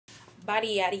body,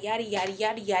 yada yada yada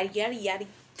yada yada yada yada.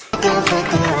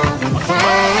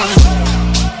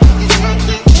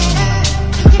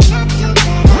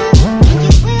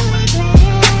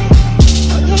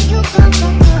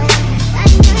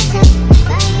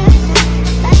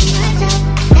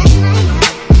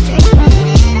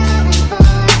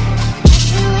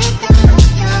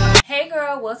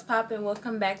 What's poppin'?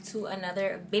 Welcome back to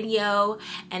another video,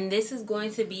 and this is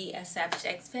going to be a Savage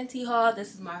X Fenty haul.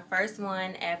 This is my first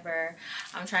one ever.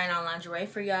 I'm trying on lingerie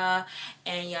for y'all,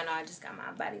 and y'all know I just got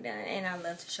my body done and I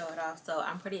love to show it off, so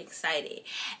I'm pretty excited.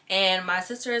 And my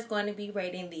sister is going to be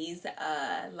rating these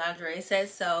lingerie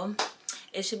sets, so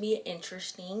it should be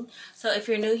interesting. So if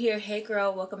you're new here, hey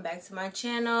girl, welcome back to my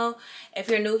channel. If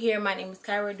you're new here, my name is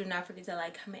KIRAH. Do not forget to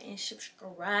like, comment, and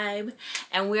subscribe.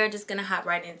 And we are just gonna hop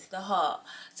right into the haul.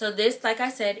 So this, like I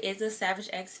said, is a Savage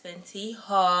X Fenty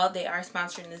haul. They are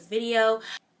sponsoring this video.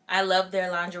 I love their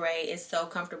lingerie. It's so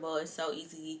comfortable. It's so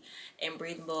easy and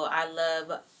breathable. I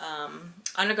love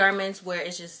undergarments where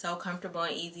it's just so comfortable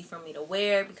and easy for me to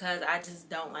wear, because I just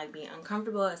don't like being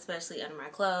uncomfortable, especially under my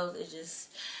clothes.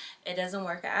 It doesn't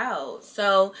work out.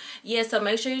 So yeah, so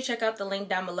make sure you check out the link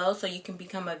down below so you can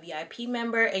become a VIP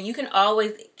member, and you can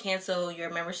always cancel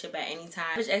your membership at any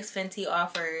time. Savage X Fenty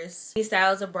offers these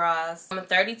styles of bras from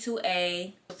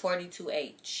 32A to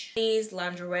 42H. These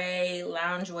lingerie,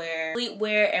 loungewear,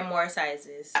 sleepwear, and more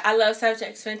sizes. I love Savage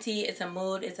X Fenty. It's a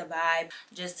mood, it's a vibe,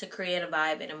 just to create a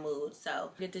vibe and a mood. So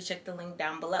you get to check the link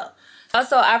down below.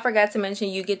 Also, I forgot to mention,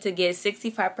 you get to get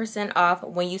 65% off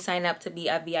when you sign up to be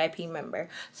a VIP member.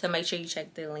 So make sure you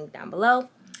check the link down below.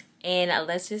 And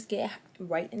let's just get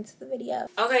right into the video.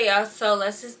 Okay, y'all, so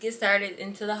let's just get started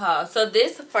into the haul. So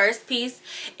this first piece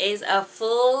is a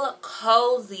full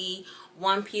cozy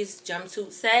one-piece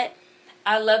jumpsuit set.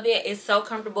 I love it. It's so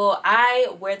comfortable. I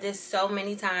wear this so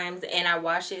many times and I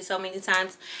wash it so many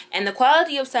times, and the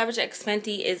quality of Savage X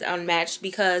Fenty is unmatched,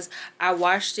 because I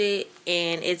washed it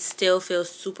and it still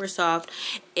feels super soft.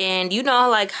 And you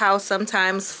know, like how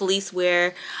sometimes fleece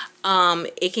wear,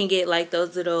 it can get like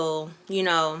those little, you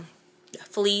know,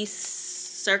 fleece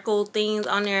circle things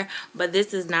on there, but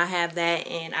this does not have that.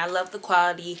 And I love the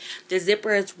quality. The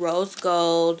zipper is rose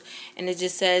gold, and it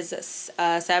just says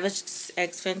Savage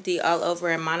X Fenty all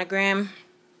over in monogram,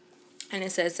 and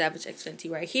it says Savage X Fenty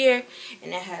right here,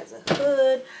 and it has a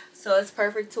hood, so it's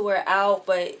perfect to wear out,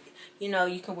 but you know,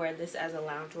 you can wear this as a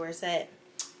loungewear set.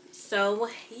 So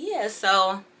yeah,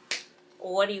 so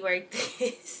what do you rate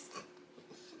this?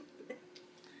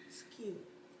 It's cute.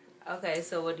 Okay,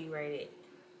 so what do you rate it?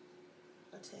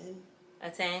 A 10. A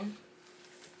 10?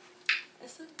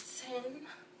 It's a 10.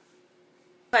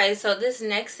 Okay, so this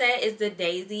next set is the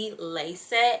Daisy lace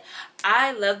set.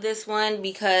 I love this one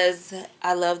because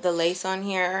I love the lace on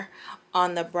here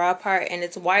on the bra part, and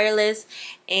it's wireless,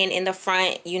 and in the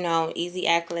front, you know, easy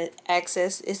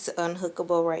access. It's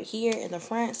unhookable right here in the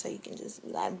front, so you can just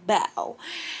be like bow.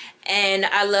 And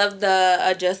I love the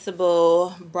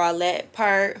adjustable bralette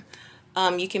part.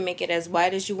 You can make it as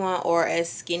wide as you want or as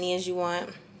skinny as you want,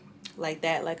 like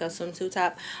that, like a swimsuit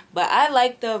top. But I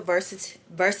like the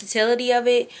versatility of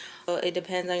it. So it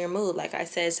depends on your mood. Like I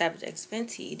said, Savage X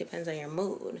Fenty, it depends on your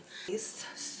mood. It's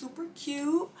super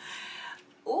cute.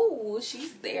 Ooh,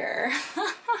 she's there.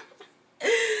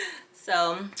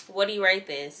 So what do you rate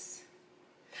this?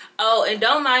 Oh, and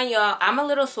don't mind y'all, I'm a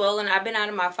little swollen. I've been out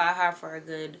of my thigh for a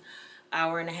good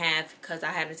hour and a half because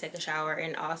I had to take a shower,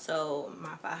 and also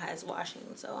my thigh is washing,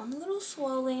 so I'm a little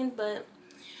swollen, but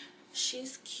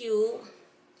she's cute.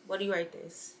 What do you rate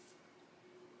this?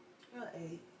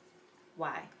 8.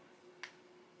 Why?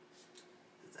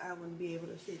 Because I wouldn't be able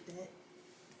to fit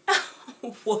that.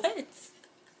 What?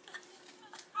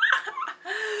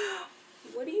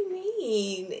 What do you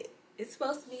mean? It's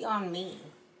supposed to be on me.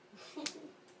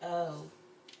 Oh.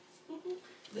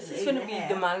 This is gonna be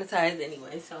demonetized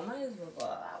anyway, so I might as well go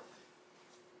all out.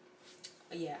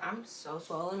 Yeah, I'm so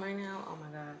swollen right now. Oh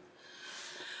my god.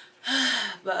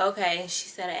 But okay, she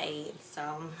said an 8,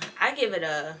 so I give it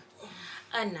a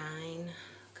 9,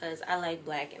 because I like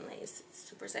black and lace. It's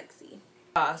super sexy.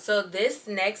 So this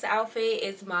next outfit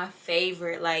is my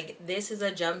favorite. Like, this is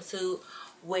a jumpsuit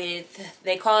with,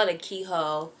 they call it a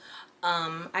keyhole,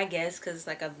 I guess, because it's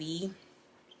like a V.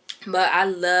 But I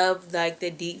love like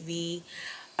the deep V.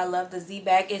 I love the Z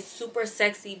back. It's super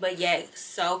sexy, but yet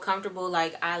so comfortable.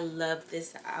 Like, I love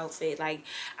this outfit. Like,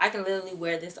 I can literally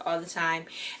wear this all the time.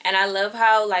 And I love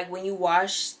how, like, when you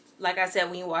wash, like I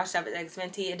said, when you wash Savage X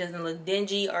Fenty, it doesn't look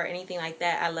dingy or anything like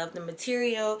that. I love the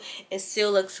material. It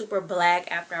still looks super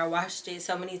black after I washed it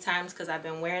so many times, because I've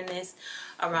been wearing this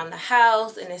around the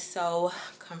house, and it's so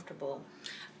comfortable.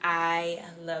 I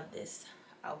love this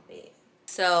outfit.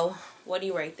 So what do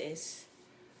you rate this?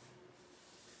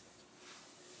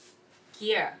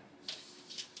 KIRAH,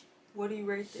 what do you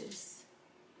rate this?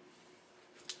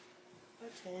 A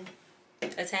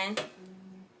 10. A 10?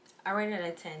 I rated it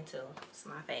a 10 too. It's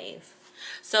my fave.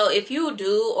 So if you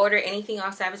do order anything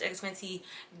off Savage X Fenty,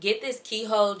 get this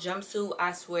Keyhole jumpsuit.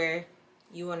 I swear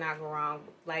you will not go wrong.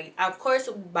 Like, of course,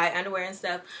 buy underwear and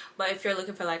stuff, but if you're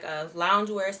looking for like a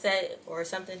loungewear set or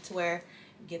something to wear,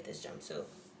 get this jumpsuit.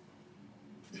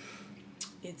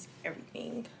 It's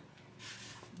everything.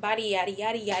 Body yaddy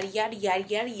yaddy yaddy yaddy yaddy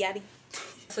yaddy yaddy.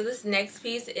 So this next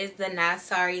piece is the Not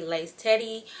Sorry Lace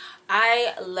Teddy.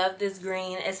 I love this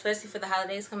green, especially for the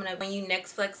holidays coming up. When you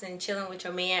next flexing, chilling with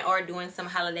your man, or doing some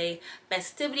holiday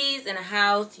festivities in the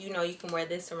house, you know, you can wear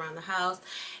this around the house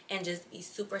and just be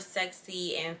super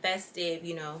sexy and festive,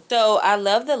 you know. So I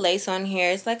love the lace on here.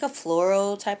 It's like a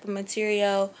floral type of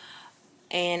material,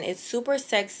 and it's super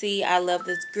sexy. I love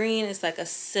this green. It's like a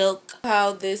silk.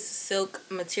 How this silk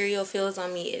material feels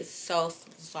on me is so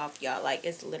soft, y'all. Like,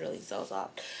 it's literally so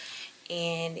soft.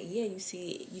 And yeah, you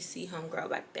see homegirl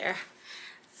back there.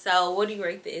 So what do you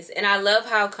rate this? And I love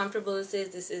how comfortable this is.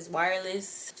 This is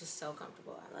wireless, just so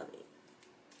comfortable. I love it.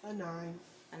 A 9.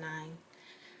 A 9.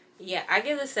 Yeah, I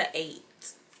give this an 8.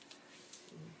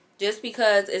 Just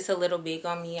because it's a little big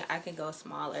on me, I could go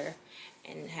smaller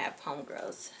and have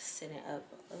homegirls sitting up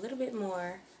a little bit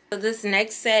more. So this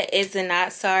next set is the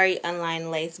Not Sorry Unlined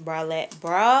Lace Bralette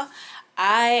bra.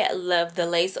 I love the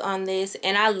lace on this,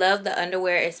 and I love the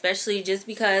underwear, especially just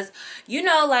because, you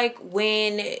know, like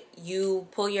when you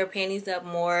pull your panties up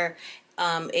more,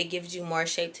 it gives you more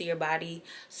shape to your body.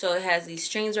 So it has these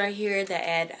strings right here that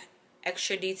add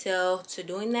extra detail to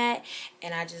doing that,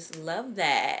 and I just love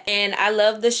that. And I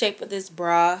love the shape of this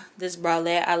bra, this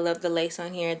bralette. I love the lace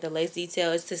on here, the lace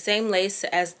detail. It's the same lace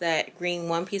as that green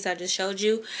one piece I just showed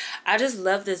you. I just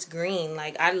love this green.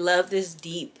 Like, I love this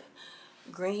deep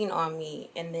green on me.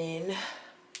 And then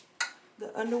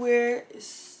the underwear is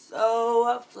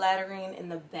so flattering in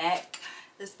the back,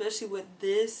 especially with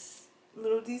this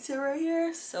little detail right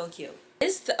here. So cute.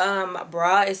 This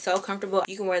bra is so comfortable.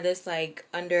 You can wear this like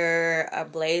under a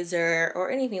blazer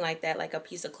or anything like that, like a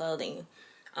piece of clothing.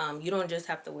 You don't just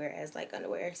have to wear it as like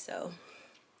underwear. So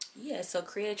yeah, so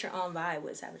create your own vibe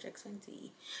with Savage X Fenty,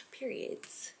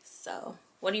 periods. So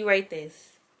what do you rate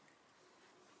this?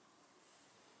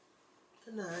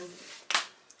 A 9.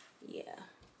 Yeah,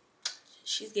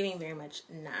 she's giving very much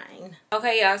 9.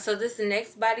 Okay, y'all, so this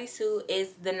next bodysuit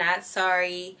is the Not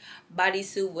Sorry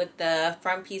bodysuit with the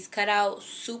front piece cutout.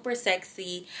 Super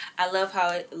sexy. I love how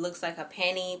it looks like a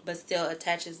panty but still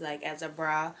attaches like as a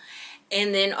bra.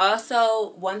 And then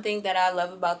also, one thing that I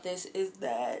love about this is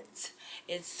that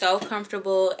it's so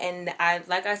comfortable, and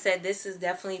like I said, this is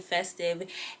definitely festive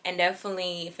and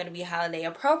definitely gonna be holiday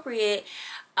appropriate.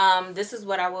 This is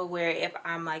what I would wear if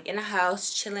I'm like in a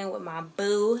house chilling with my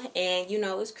boo, and you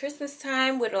know, it's Christmas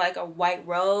time with like a white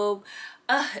robe.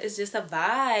 It's just a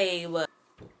vibe.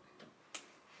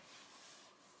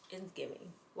 It's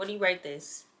giving. What do you rate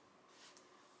this?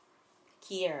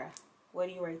 KIRAH, what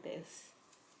do you rate this?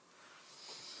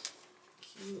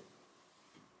 Cute.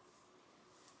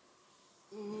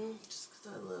 Just because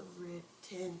I love red.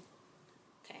 10.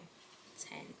 Okay,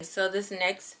 10. So this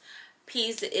next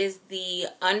piece is the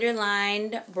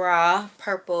Underlined bra,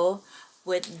 purple,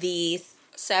 with the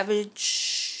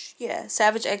Savage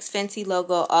X Fenty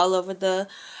logo all over the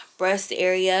breast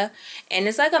area, and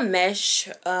it's like a mesh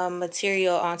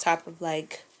material on top of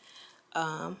like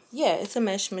yeah, it's a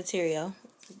mesh material,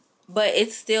 but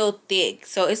it's still thick,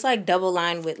 so it's like double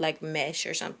lined with like mesh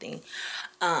or something.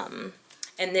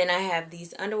 And then I have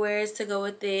these underwears to go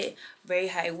with it. Very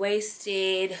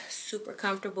high-waisted, super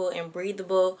comfortable and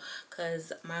breathable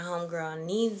because my homegirl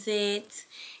needs it.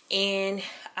 And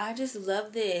I just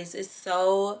love this. It's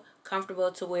so comfortable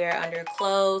to wear under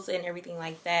clothes and everything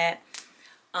like that.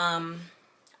 I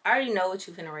already know what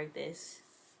you finna rate this.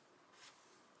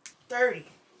 30.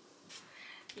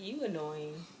 You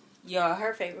annoying. Y'all,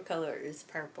 her favorite color is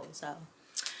purple, so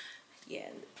yeah.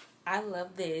 I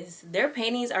love this. Their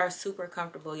panties are super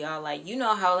comfortable, y'all. Like, you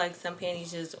know how like some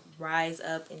panties just rise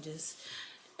up and just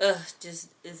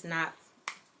is not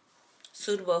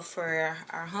suitable for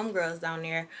our homegirls down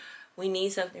there. We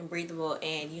need something breathable,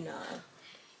 and you know.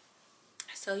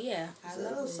 So yeah, I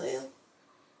love this. Sale?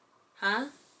 Huh?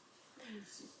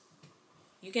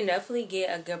 You can definitely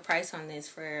get a good price on this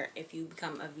for if you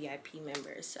become a VIP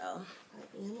member. So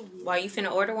why, you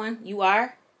finna order one? You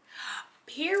are?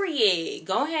 Period.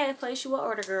 Go ahead and place you an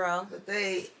order, girl. But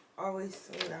they always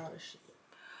sold out of shit.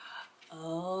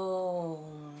 Oh.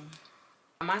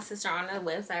 My sister on the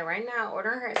website right now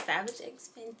ordering her Savage X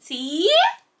Fenty.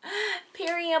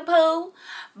 Period poo.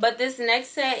 But this next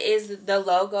set is the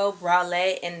logo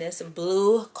bralette in this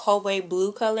blue, cobalt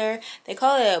blue color. They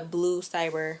call it a blue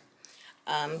cyber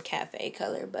cafe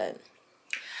color, but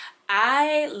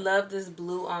I love this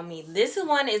blue on me. This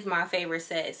one is my favorite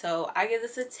set, so I give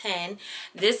this a 10.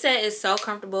 This set is so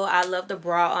comfortable. I love the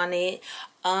bra on it.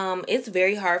 It's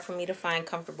very hard for me to find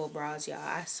comfortable bras, y'all.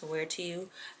 I swear to you.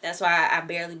 That's why I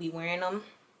barely be wearing them.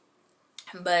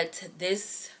 But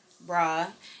this bra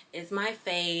is my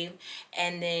fave.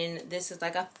 And then this is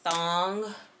like a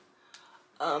thong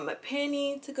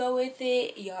panty to go with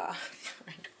it. Y'all,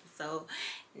 so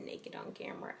naked on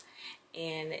camera.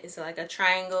 And it's like a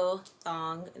triangle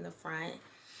thong in the front.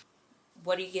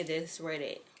 What do you give this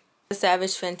rated?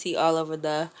 Savage Fenty all over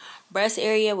the breast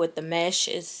area with the mesh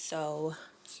is so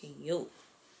cute.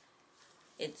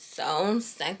 It's so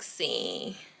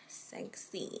sexy.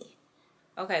 Sexy.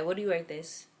 Okay, what do you rate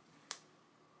this?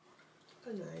 A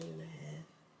 9.5.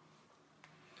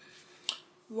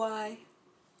 Why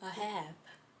a half?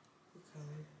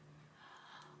 Okay.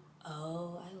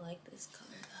 Oh, I like this color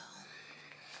though.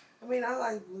 I mean, I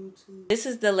like blue too. This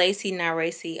is the Lacy, not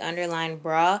Racy underlined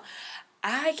bra.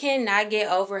 I cannot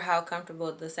get over how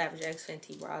comfortable the Savage X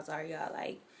Fenty bras are, y'all.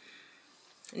 Like,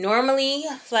 normally,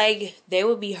 like, they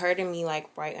would be hurting me, like,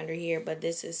 right under here. But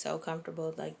this is so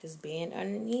comfortable, like, this band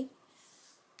underneath.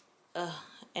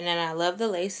 And then I love the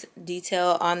lace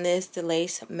detail on this, the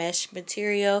lace mesh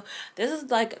material. This is,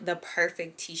 like, the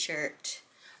perfect t-shirt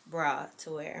bra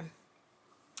to wear.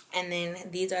 And then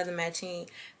these are the matching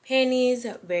panties,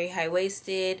 very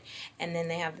high-waisted. And then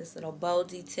they have this little bow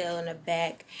detail in the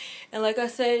back. And like I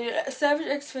said, Savage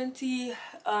X Fenty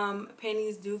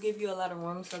panties do give you a lot of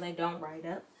room so they don't ride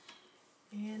up.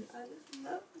 And I just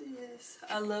love this.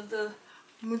 I love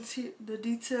the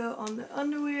detail on the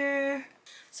underwear.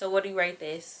 So what do you rate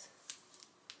this?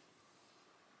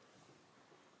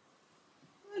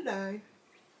 A 9.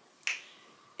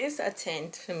 It's a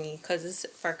 10 to me because it's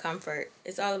for comfort.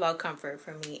 It's all about comfort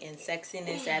for me and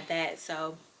sexiness at that.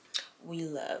 So we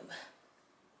love.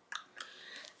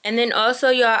 And then also,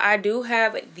 y'all, I do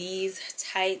have these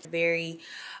tights, very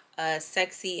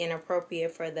sexy and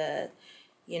appropriate for the,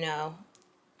 you know,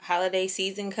 holiday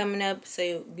season coming up.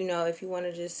 So, you know, if you want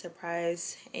to just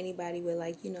surprise anybody with,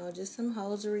 like, you know, just some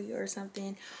hosiery or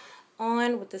something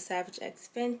on with the Savage X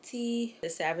Fenty.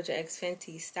 The Savage X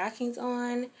Fenty stockings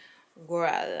on.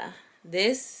 Girl,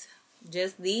 just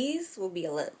these will be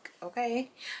a look,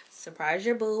 okay? Surprise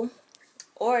your boo.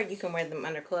 Or you can wear them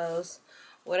under clothes,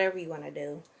 whatever you want to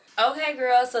do. Okay,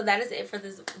 girls, so that is it for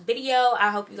this video.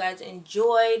 I hope you guys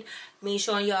enjoyed me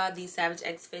showing y'all these Savage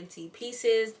X Fenty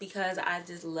pieces because I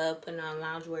just love putting on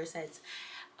loungewear sets,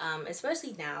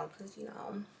 especially now because, you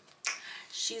know,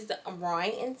 she's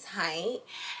right and tight.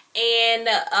 And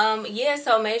yeah,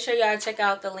 so make sure y'all check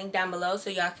out the link down below so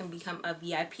y'all can become a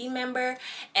VIP member.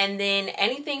 And then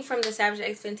anything from the Savage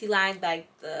X Fenty line, like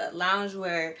the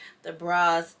loungewear, the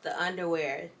bras, the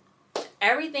underwear,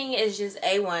 everything is just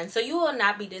A1, so you will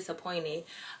not be disappointed.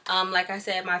 Like I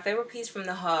said, my favorite piece from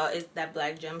the haul is that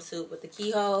black jumpsuit with the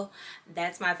keyhole.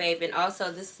 That's my fave. And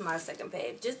also this is my second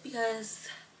fave just because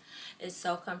it's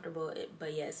so comfortable,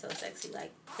 but yeah, it's so sexy.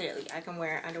 Like, clearly I can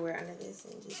wear underwear under this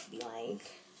and just be like,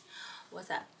 what's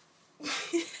up?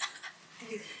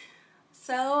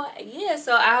 So yeah,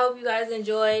 so I hope you guys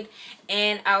enjoyed,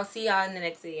 and I'll see y'all in the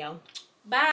next video. Bye.